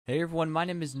Hey everyone, my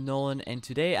name is Nolan, and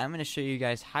today I'm going to show you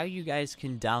guys how you guys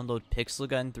can download Pixel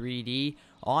Gun 3D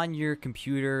on your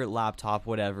computer, laptop,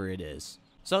 whatever it is.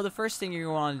 So the first thing you're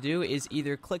going to want to do is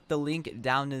either click the link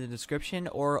down in the description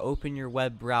or open your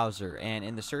web browser, and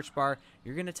in the search bar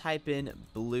you're going to type in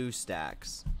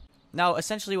BlueStacks. Now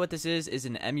essentially what this is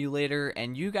an emulator,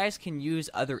 and you guys can use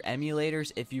other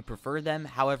emulators if you prefer them.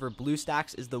 However,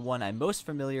 BlueStacks is the one I'm most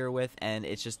familiar with, and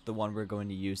it's just the one we're going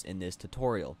to use in this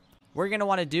tutorial. What you're going to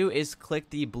want to do is click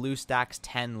the BlueStacks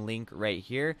 10 link right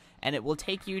here, and it will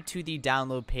take you to the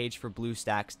download page for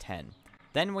BlueStacks 10.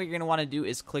 Then what you're going to want to do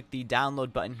is click the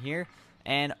download button here,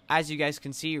 and as you guys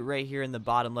can see right here in the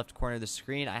bottom left corner of the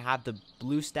screen, I have the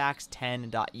BlueStacks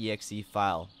 10.exe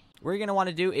file. What you're going to want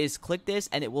to do is click this,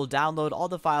 and it will download all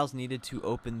the files needed to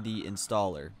open the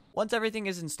installer. Once everything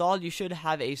is installed, you should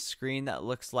have a screen that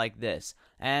looks like this.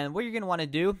 And what you're going to want to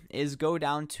do is go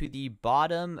down to the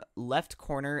bottom left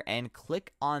corner and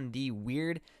click on the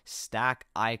weird stack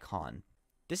icon.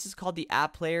 This is called the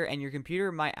app player, and your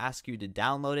computer might ask you to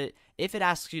download it. If it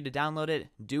asks you to download it,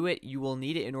 do it. You will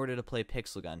need it in order to play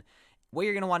Pixel Gun. What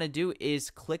you're going to want to do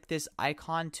is click this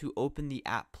icon to open the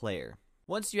app player.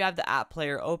 Once you have the app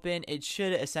player open, it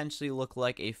should essentially look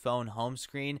like a phone home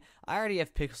screen. I already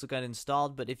have Pixel Gun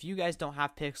installed, but if you guys don't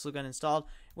have Pixel Gun installed,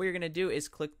 what you're going to do is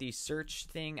click the search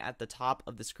thing at the top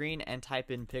of the screen and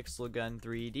type in Pixel Gun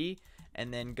 3D,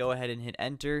 and then go ahead and hit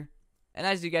enter. And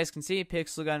as you guys can see,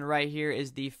 Pixel Gun right here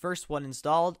is the first one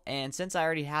installed, and since I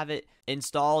already have it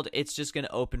installed, it's just going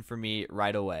to open for me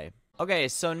right away. Okay,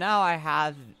 so now I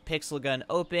have Pixel Gun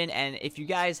open, and if you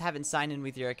guys haven't signed in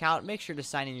with your account, make sure to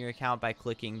sign in your account by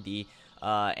clicking the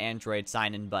Android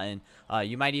sign in button.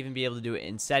 You might even be able to do it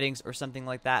in settings or something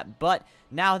like that. But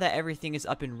now that everything is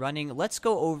up and running, let's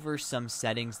go over some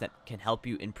settings that can help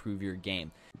you improve your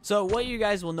game. So what you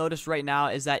guys will notice right now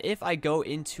is that if I go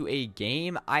into a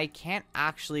game, I can't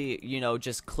actually,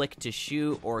 just click to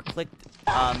shoot or click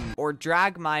or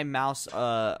drag my mouse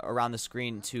around the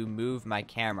screen to move my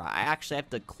camera. I actually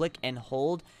have to click and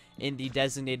hold in the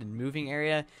designated moving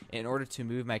area in order to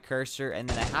move my cursor, and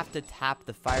then I have to tap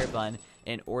the fire button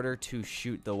in order to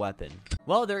shoot the weapon.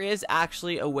 Well, there is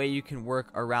actually a way you can work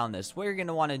around this. What you're going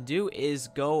to want to do is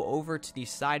go over to the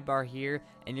sidebar here,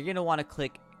 and you're going to want to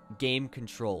click Game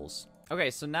Controls. Okay,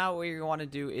 so now what you're going to want to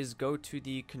do is go to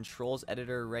the controls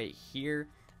editor right here,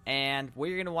 and what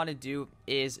you're going to want to do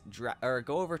is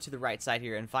go over to the right side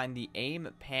here and find the aim,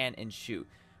 pan, and shoot.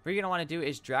 What you're going to want to do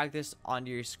is drag this onto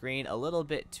your screen a little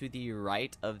bit to the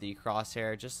right of the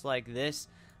crosshair, just like this.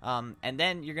 And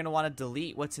then you're going to want to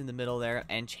delete what's in the middle there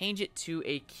and change it to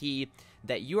a key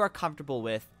that you are comfortable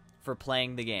with for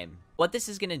playing the game. What this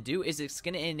is going to do is it's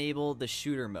going to enable the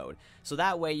shooter mode. So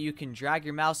that way you can drag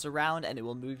your mouse around and it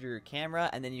will move your camera,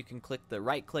 and then you can click the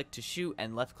right click to shoot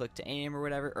and left click to aim or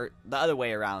whatever, or the other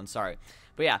way around, sorry.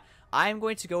 But yeah, I'm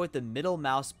going to go with the middle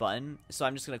mouse button. So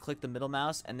I'm just going to click the middle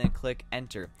mouse and then click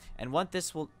enter. And what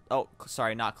this will, oh,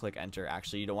 sorry, not click enter.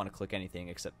 Actually, you don't want to click anything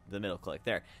except the middle click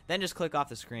there. Then just click off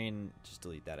the screen, just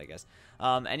delete that, I guess.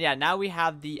 And yeah, now we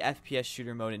have the FPS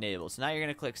shooter mode enabled. So now you're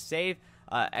going to click save.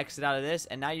 Exit out of this,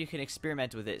 and now you can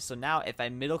experiment with it. So now if I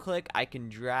middle click, I can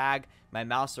drag my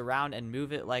mouse around and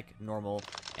move it like normal,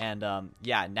 and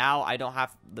yeah, now I don't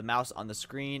have the mouse on the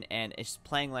screen, and it's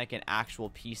playing like an actual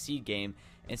PC game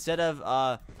instead of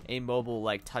a mobile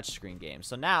like touchscreen game.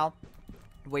 So now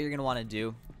what you're gonna want to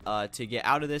do to get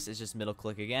out of this is just middle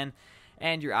click again,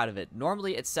 and you're out of it.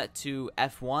 Normally it's set to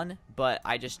F1, but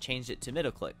I just changed it to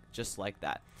middle click, just like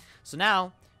that. So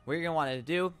now what you're gonna want to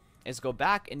do is go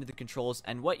back into the controls,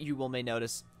 and what you may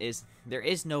notice is there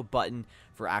is no button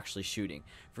for actually shooting.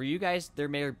 For you guys, there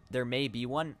may be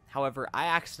one. However, I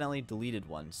accidentally deleted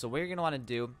one. So what you're going to want to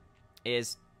do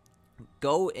is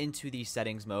go into the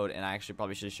settings mode, and I actually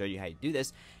probably should show you how you do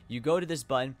this. You go to this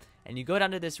button, and you go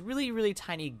down to this really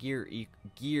tiny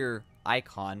gear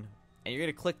icon, and you're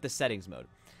going to click the settings mode.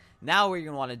 Now what you're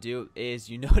going to want to do is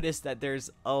you notice that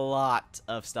there's a lot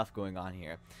of stuff going on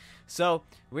here. So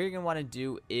what you're going to want to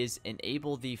do is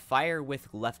enable the fire with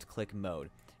left click mode.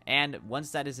 And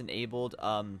once that is enabled,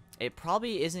 it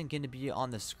probably isn't going to be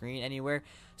on the screen anywhere.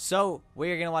 So what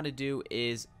you're going to want to do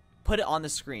is put it on the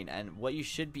screen. And what you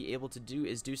should be able to do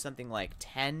is do something like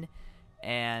 10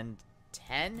 and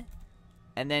 10.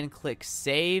 And then click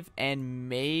save, and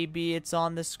maybe it's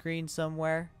on the screen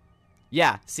somewhere.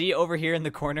 Yeah, see over here in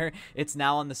the corner, it's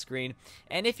now on the screen.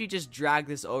 And if you just drag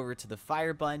this over to the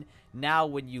fire button, now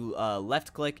when you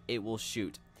left click, it will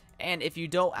shoot. And if you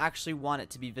don't actually want it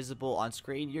to be visible on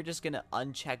screen, you're just going to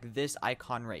uncheck this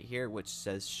icon right here, which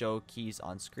says show keys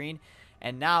on screen.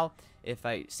 And now if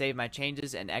I save my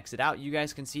changes and exit out, you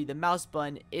guys can see the mouse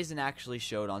button isn't actually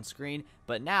showed on screen,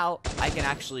 but now I can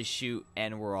actually shoot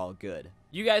and we're all good.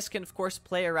 You guys can of course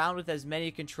play around with as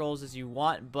many controls as you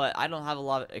want, but I don't have a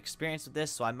lot of experience with this,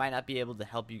 so I might not be able to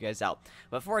help you guys out.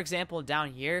 But for example,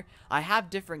 down here, I have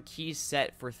different keys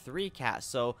set for 3 cats.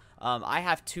 So I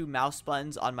have 2 mouse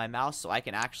buttons on my mouse, so I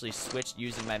can actually switch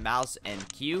using my mouse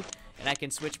and Q, and I can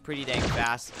switch pretty dang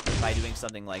fast by doing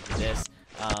something like this.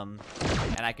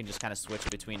 And I can just kind of switch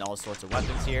between all sorts of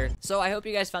weapons here. So I hope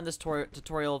you guys found this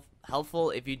tutorial helpful.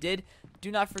 If you did,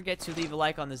 do not forget to leave a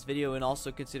like on this video and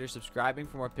also consider subscribing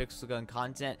for more Pixel Gun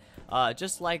content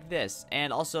just like this.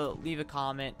 And also leave a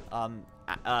comment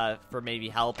for maybe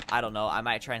help. I don't know. I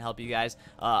might try and help you guys.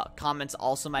 Comments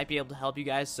also might be able to help you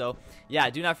guys. So yeah,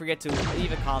 do not forget to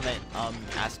leave a comment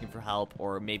asking for help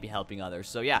or maybe helping others.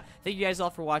 So yeah, thank you guys all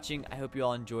for watching. I hope you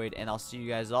all enjoyed, and I'll see you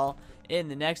guys all in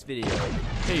the next video.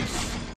 Peace.